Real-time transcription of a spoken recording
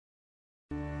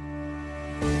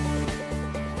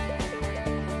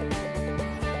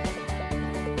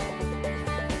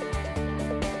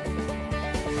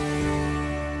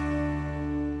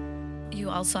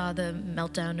all saw the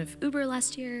meltdown of Uber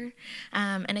last year,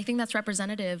 and I think that's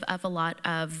representative of a lot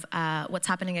of what's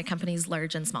happening at companies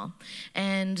large and small.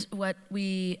 And what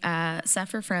we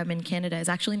suffer from in Canada is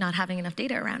actually not having enough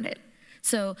data around it.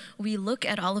 So we look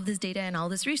at all of this data and all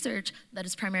this research that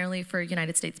is primarily for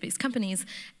United States-based companies,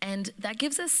 and that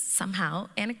gives us somehow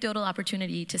anecdotal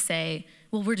opportunity to say,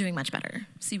 well, we're doing much better.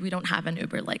 See, we don't have an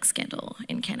Uber-like scandal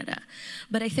in Canada.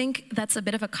 But I think that's a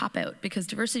bit of a cop-out because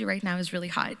diversity right now is really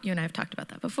hot. You and I have talked about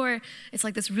that before. It's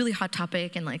like this really hot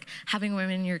topic, and like having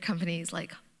women in your companies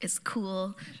like is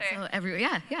cool. Sure. So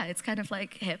yeah, it's kind of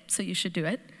like hip, so you should do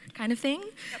it kind of thing.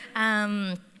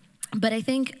 Yep. But I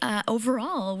think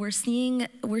overall, we're seeing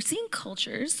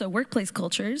cultures, so workplace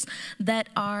cultures, that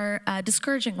are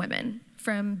discouraging women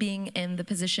from being in the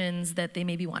positions that they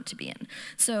maybe want to be in.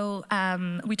 So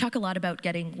we talk a lot about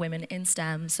getting women in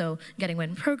STEM, so getting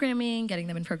women in programming, getting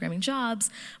them in programming jobs.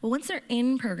 But once they're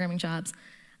in programming jobs,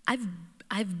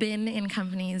 I've been in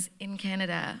companies in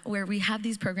Canada where we have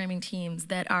these programming teams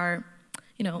that are,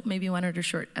 maybe one order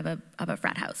short of a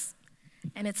frat house.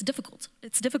 And it's difficult.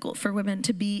 It's difficult for women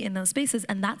to be in those spaces,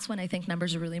 and that's when I think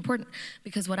numbers are really important.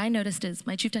 Because what I noticed is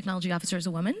my chief technology officer is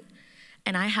a woman,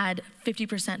 and I had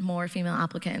 50% more female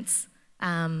applicants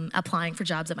applying for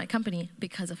jobs at my company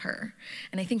because of her.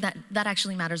 And I think that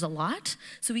actually matters a lot.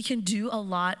 So we can do a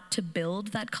lot to build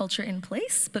that culture in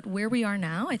place, but where we are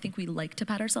now, I think we like to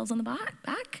pat ourselves on the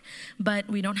back, but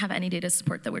we don't have any data to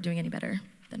support that we're doing any better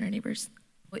than our neighbors.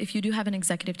 If you do have an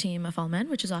executive team of all men,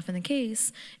 which is often the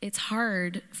case, it's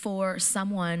hard for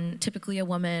someone, typically a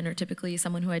woman or typically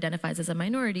someone who identifies as a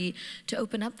minority, to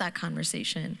open up that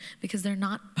conversation because they're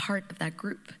not part of that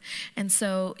group. And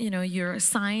so, you're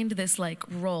assigned this like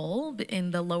role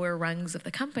in the lower rungs of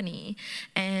the company,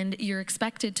 and you're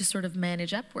expected to sort of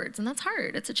manage upwards, and that's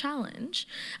hard. It's a challenge.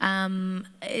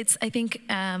 I think,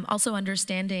 also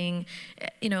understanding,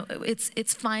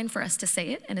 it's fine for us to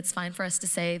say it, and it's fine for us to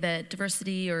say that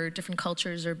diversity or different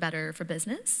cultures are better for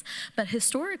business. But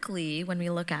historically, when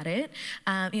we look at it,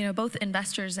 both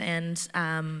investors and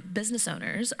business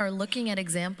owners are looking at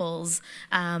examples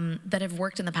that have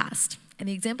worked in the past. And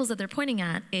the examples that they're pointing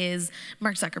at is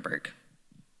Mark Zuckerberg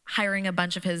hiring a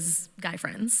bunch of his guy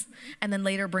friends, and then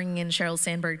later bringing in Sheryl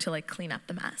Sandberg to like clean up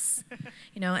the mess,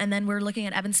 And then we're looking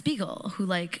at Evan Spiegel, who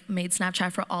like made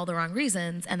Snapchat for all the wrong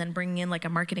reasons, and then bringing in like a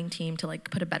marketing team to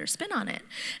like put a better spin on it.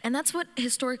 And that's what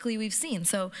historically we've seen.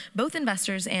 So both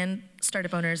investors and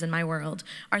startup owners in my world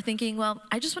are thinking, well,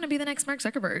 I just want to be the next Mark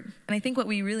Zuckerberg. And I think what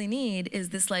we really need is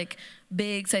this like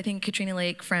big, so I think Katrina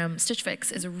Lake from Stitch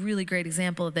Fix is a really great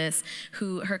example of this,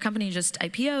 who her company just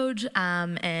IPO'd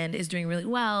and is doing really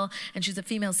well, and she's a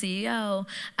female CEO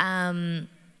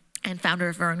and founder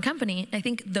of her own company. I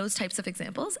think those types of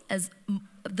examples, as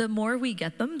the more we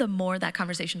get them, the more that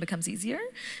conversation becomes easier,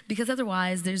 because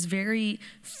otherwise there's very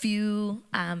few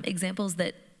examples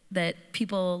that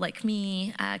people like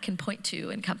me can point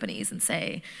to in companies and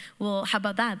say, well, how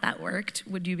about that? That worked.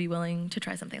 Would you be willing to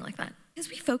try something like that? Because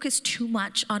we focus too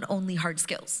much on only hard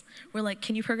skills. We're like,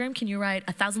 can you program? Can you write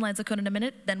 1,000 lines of code in a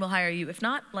minute? Then we'll hire you. If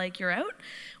not, like, you're out.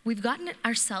 We've gotten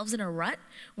ourselves in a rut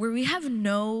where we have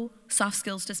no soft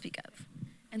skills to speak of.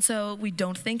 And so we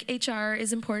don't think HR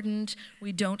is important.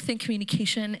 We don't think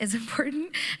communication is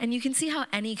important. And you can see how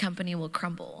any company will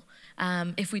crumble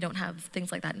if we don't have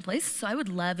things like that in place. So I would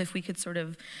love if we could sort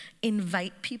of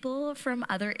invite people from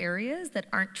other areas that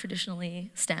aren't traditionally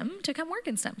STEM to come work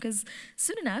in STEM, because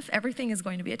soon enough, everything is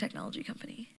going to be a technology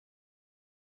company.